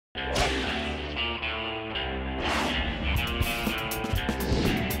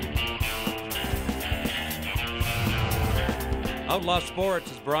Outlaw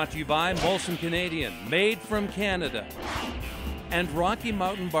Sports is brought to you by Molson Canadian, made from Canada, and Rocky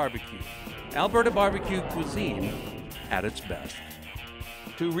Mountain Barbecue, Alberta barbecue cuisine at its best.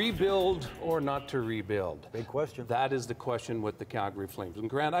 To rebuild or not to rebuild? Big question. That is the question with the Calgary Flames. And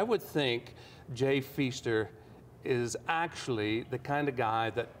Grant, I would think Jay Bouwmeester is actually the kind of guy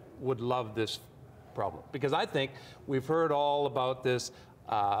that would love this problem. Because I think we've heard all about this.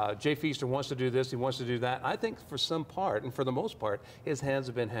 Jay Bouwmeester wants to do this, he wants to do that. I think for some part, and for the most part, his hands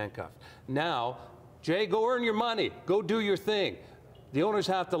have been handcuffed. Now, Jay, go earn your money. Go do your thing. The owners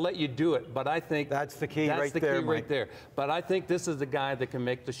have to let you do it, but I think that's the key right there, Mike. But I think this is the guy that can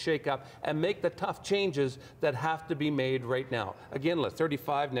make the shake-up and make the tough changes that have to be made right now. Again,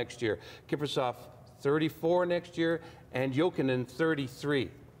 35 next year, Kiprusoff 34 next year, and Jokinen 33.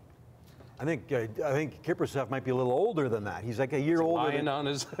 I think Kiprusoff might be a little older than that. He's like a year older. Lying on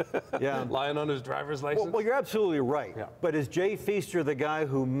his, lying on his driver's license. Well, you're absolutely right. Yeah. But is Jay Bouwmeester the guy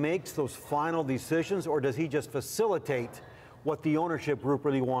who makes those final decisions, or does he just facilitate what the ownership group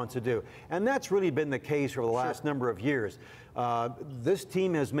really wants to do? And that's really been the case over the last number of years. This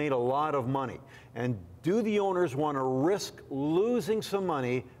team has made a lot of money. And do the owners want to risk losing some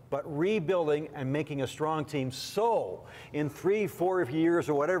money but rebuilding and making a strong team, so in 3-4 years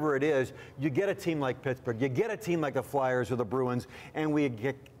or whatever it is, you get a team like Pittsburgh, you get a team like the Flyers or the Bruins, and we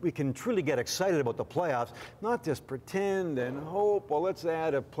can truly get excited about the playoffs, not just pretend and hope, well, let's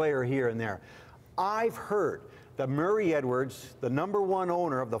add a player here and there. I've heard that Murray Edwards, the #1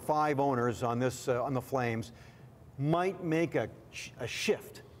 owner of the 5 owners on this on the Flames, might make a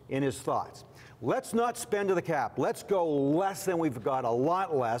shift in his thoughts. Let's not spend to the cap. Let's go less than we've got, a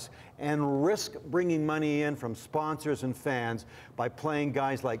lot less, and risk bringing money in from sponsors and fans by playing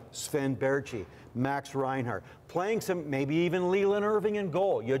guys like Sven Berchi, Max Reinhart, playing some, maybe even Leland Irving in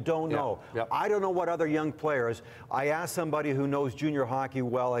goal. You don't know. Yep. I don't know what other young players. I asked somebody who knows junior hockey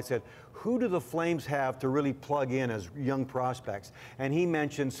well, I said, who do the Flames have to really plug in as young prospects? And he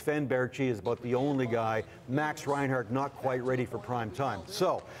mentioned Sven Berchi is about the only guy. Max Reinhart not quite ready for prime time.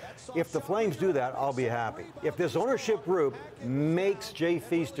 So if the Flames do that, I'll be happy. If this ownership group makes Jay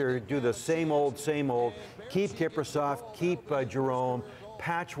Bouwmeester do the same old, keep Kiprusoff, keep Jerome,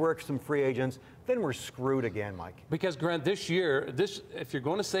 patchwork some free agents, then we're screwed again, Mike. Because, Grant, this year, if you're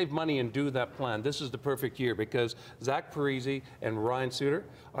going to save money and do that plan, this is the perfect year because Zach Parise and Ryan Suter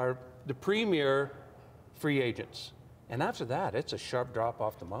are the premier free agents. And after that, it's a sharp drop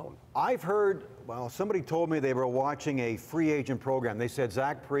off the mountain. I've heard, well, somebody told me they were watching a free agent program. They said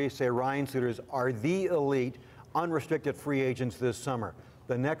Zach Parise, Ryan Suter are the elite unrestricted free agents this summer.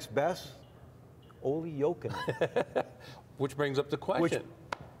 The next best, Ole Jokinen. Which brings up the question.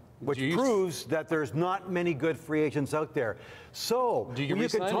 Which proves that there's not many good free agents out there. So, you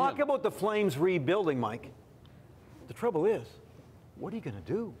can talk about the Flames rebuilding, Mike. The trouble is, what are you going to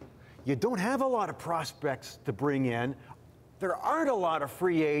do? You don't have a lot of prospects to bring in. There aren't a lot of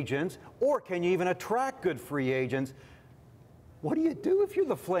free agents, or can you even attract good free agents? What do you do if you're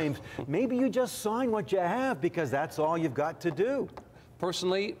the Flames? Maybe you just sign what you have because that's all you've got to do.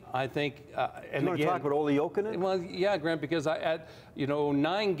 Personally, I think, and you want to talk about Ole Jokinen? Well, yeah, Grant, because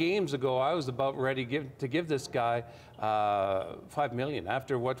 9 games ago, I was about ready to give this guy $5 million.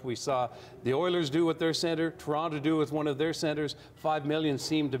 After what we saw the Oilers do with their center, Toronto do with one of their centers, $5 million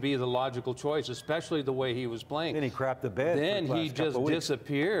seemed to be the logical choice, especially the way he was playing. Then he crapped the bed. Then he just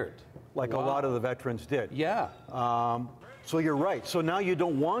disappeared. Like a lot of the veterans did. Yeah. So you're right. So now you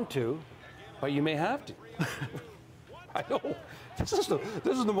don't want to. But you may have to. I know. This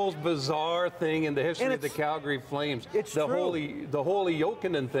is the most bizarre thing in the history of the Calgary Flames. It's the holy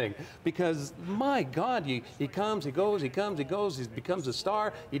Jokinen thing. Because my God, he comes, he goes, he comes, he goes, he becomes a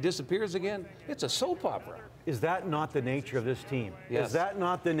star, he disappears again. It's a soap opera. Is that not the nature of this team? Yes. Is that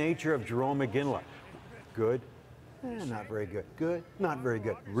not the nature of Jerome McGinley? Good. Not very good. Good. Not very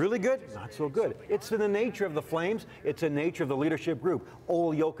good. Really good? Not so good. It's in the nature of the Flames. It's the nature of the leadership group.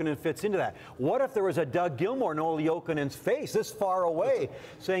 Ole Jokinen fits into that. What if there was a Doug Gilmour in Ole Jokinen's face this far away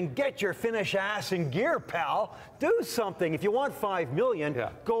saying, get your Finnish ass in gear, pal. Do something. If you want $5 million,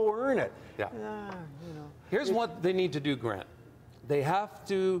 go earn it. Yeah. Here's what they need to do, Grant. They have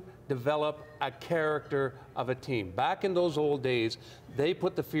to develop a character of a team. Back in those old days, they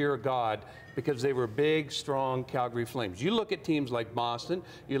put the fear of God because they were big, strong Calgary Flames. You look at teams like Boston,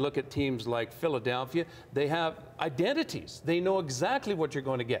 you look at teams like Philadelphia, they have identities. They know exactly what you're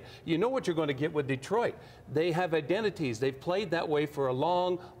going to get. You know what you're going to get with Detroit. They have identities. They've played that way for a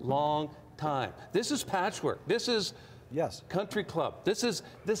long, long time. This is patchwork. This is country club. This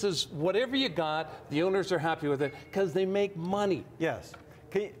is whatever you got, the owners are happy with it because they make money. Yes.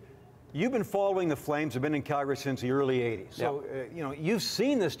 You've been following the Flames. Have been in Calgary since the early '80s. So you know, you've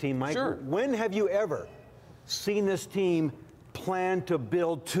seen this team, Mike. Sure. When have you ever seen this team plan to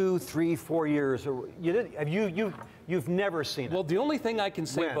build 2, 3, 4 years? Or you did? Have you've never seen it? Well, the only thing I can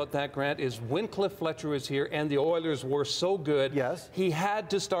say about that, Grant, is when Cliff Fletcher was here and the Oilers were so good, he had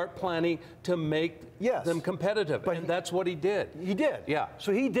to start planning to make them competitive, and that's what he did. He did. Yeah.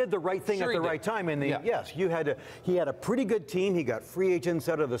 So he did the right thing at the right time. And he had a pretty good team. He got free agents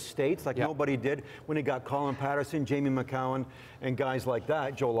out of the States like nobody did when he got Colin Patterson, Jamie McCowan, and guys like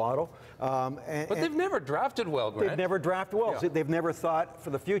that, Joe Lotto. But they've never drafted well, Grant. They've never drafted well. So they've never thought for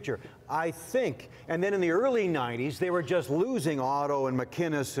the future. I think, and then in the early 90s, they were just losing Otto and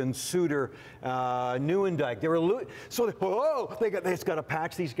McInnes and Suter, Neuendijk. They were they just got to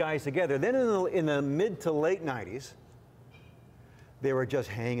patch these guys together. Then in the mid to late 90s, they were just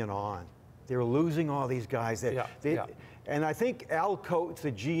hanging on. They were losing all these guys. And I think Al Coates,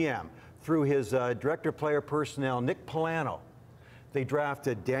 the GM, through his director of player personnel, Nick Polano, they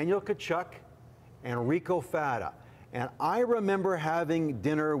drafted Daniel Tkachuk and Rico Fata. And I remember having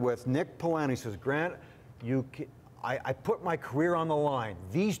dinner with Nick Polano. He says, Grant, I put my career on the line.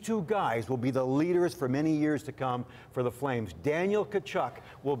 These two guys will be the leaders for many years to come for the Flames. Daniel Tkachuk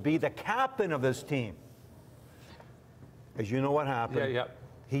will be the captain of this team. As you know what happened.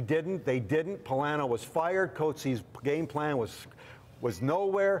 He didn't. They didn't. Polano was fired. Coates' game plan was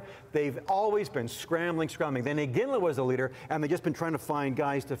nowhere. They've always been scrambling. Then Iginla was the leader, and they've just been trying to find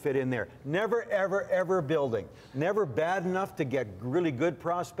guys to fit in there. Never, ever, ever building. Never bad enough to get really good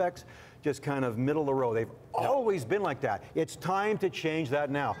prospects, just kind of middle of the road. They've always been like that. It's time to change that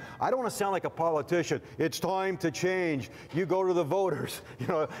now. I don't want to sound like a politician. It's time to change. You go to the voters. You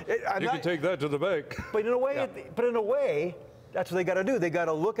know, you can take that to the bank. But in a way, that's what they got to do. They got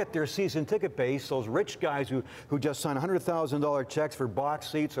to look at their season ticket base, those rich guys who just sign $100,000 checks for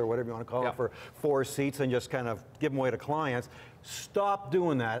box seats or whatever you want to call it, for 4 seats, and just kind of give them away to clients. Stop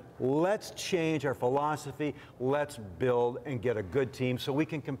doing that. Let's change our philosophy. Let's build and get a good team so we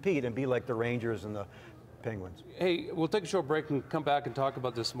can compete and be like the Rangers and the Penguins. Hey, we'll take a short break and come back and talk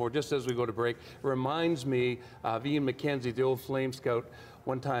about this more just as we go to break. Reminds me of Ian McKenzie, the old Flame scout.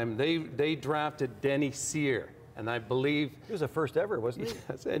 One time they drafted Denny Sear. And I believe he was the first ever, wasn't he?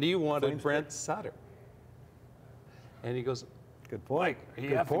 Yes, and he wanted Brent Sutter. And he goes, good point. Are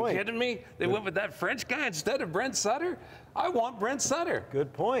you kidding me? They went with that French guy instead of Brent Sutter? I want Brent Sutter.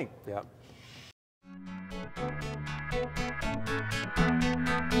 Good point. Yeah.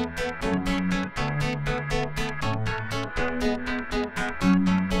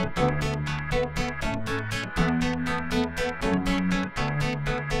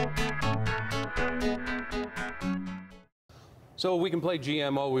 So we can play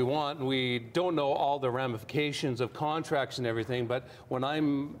GM all we want, and we don't know all the ramifications of contracts and everything, but when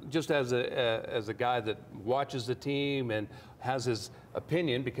I'm just as a guy that watches the team and has his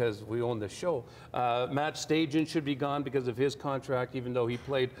opinion because we own the show, Matt Stajan should be gone because of his contract, even though he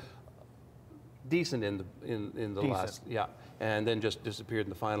played decent in the last, and then just disappeared in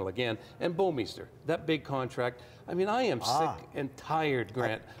the final again. And Bouwmeester, that big contract. I mean, I am sick and tired,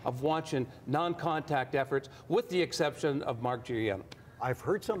 Grant, of watching non-contact efforts, with the exception of Mark Giuliano. I've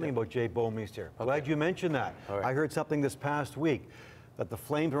heard something about Jay Bouwmeester. Glad you mentioned that. I heard something this past week that the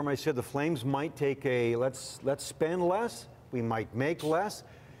Flames, remember I said the Flames might take a let's spend less, we might make less.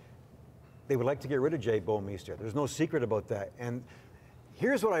 They would like to get rid of Jay Bouwmeester. There's no secret about that. And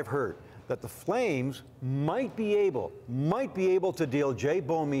here's what I've heard. That the Flames might be able to deal Jay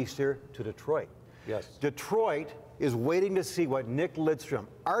Bouwmeester to Detroit. Yes. Detroit is waiting to see what Nick Lidstrom,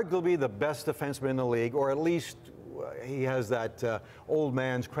 arguably the best defenseman in the league, or at least he has that old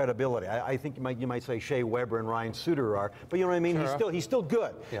man's credibility. I think you might say Shea Weber and Ryan Suter are, but you know what I mean. Sure. He's still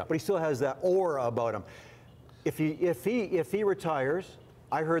good, but he still has that aura about him. If he retires,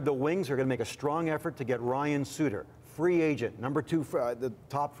 I heard the Wings are going to make a strong effort to get Ryan Suter. Free agent, number 2, the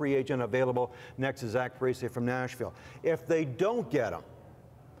top free agent available. Next is Zach Parise from Nashville. If they don't get him,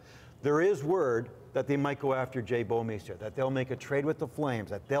 there is word that they might go after Jay Bouwmeester, that they'll make a trade with the Flames,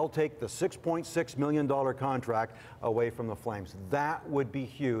 that they'll take the $6.6 million contract away from the Flames. That would be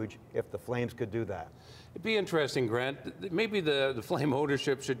huge if the Flames could do that. It'd be interesting, Grant. Maybe the Flame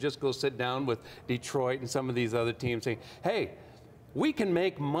ownership should just go sit down with Detroit and some of these other teams saying, hey, we can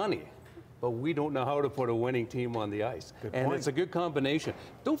make money, but we don't know how to put a winning team on the ice. And it's a good combination.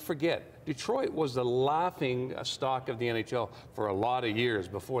 Don't forget, Detroit was the laughing stock of the NHL for a lot of years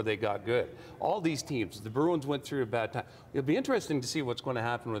before they got good. All these teams, the Bruins went through a bad time. It'll be interesting to see what's going to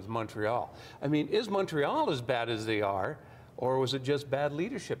happen with Montreal. I mean, is Montreal as bad as they are, Or was it just bad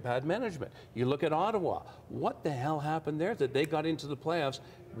leadership, bad management? You look at Ottawa. What the hell happened there that they got into the playoffs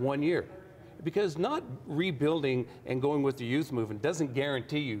one year? Because not rebuilding and going with the youth movement doesn't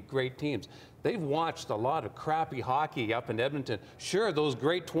guarantee you great teams. They've watched a lot of crappy hockey up in Edmonton. Sure, those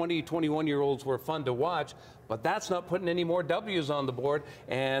great 20, 21-year-olds were fun to watch, but that's not putting any more W's on the board.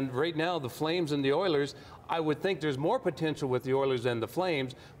 And right now, the Flames and the Oilers, I would think there's more potential with the Oilers than the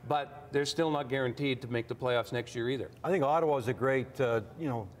Flames, but they're still not guaranteed to make the playoffs next year either. I think Ottawa is a great,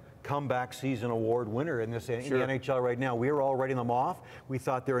 comeback season award winner in the NHL right now. We were all writing them off. We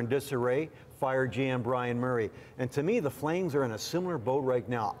thought they're in disarray. Fired GM Brian Murray. And to me, the Flames are in a similar boat right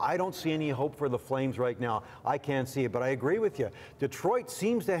now. I don't see any hope for the Flames right now. I can't see it, but I agree with you. Detroit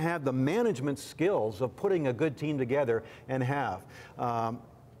seems to have the management skills of putting a good team together and have.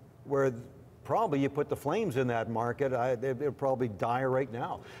 Where probably you put the Flames in that market, they'd probably die right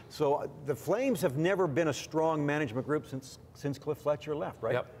now. So the Flames have never been a strong management group since Cliff Fletcher left,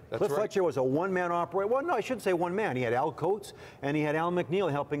 right? Yep, that's Cliff right. Fletcher was a one-man operator. Well, no, I shouldn't say one man. He had Al Coates and he had Al McNeil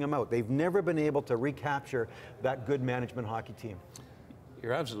helping him out. They've never been able to recapture that good management hockey team.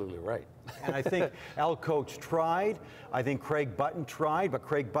 You're absolutely right. And I think Al Coates tried. I think Craig Button tried, but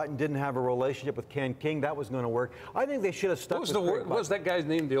Craig Button didn't have a relationship with Ken King. That was going to work. I think they should have stuck with Craig Button. What was that guy's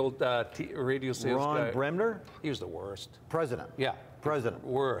name, the old radio sales guy? Ron Bremner? He was the worst. President. Yeah. President.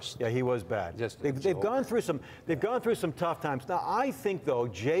 Worst. Yeah, he was bad. They've gone through some tough times. Now, I think though,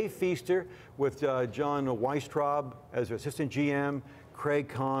 Jay Feaster with John Weistraub as their assistant GM, Craig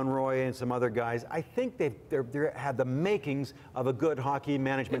Conroy and some other guys, I think they have the makings of a good hockey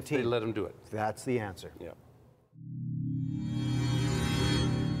management team. They let them do it. That's the answer. Yeah.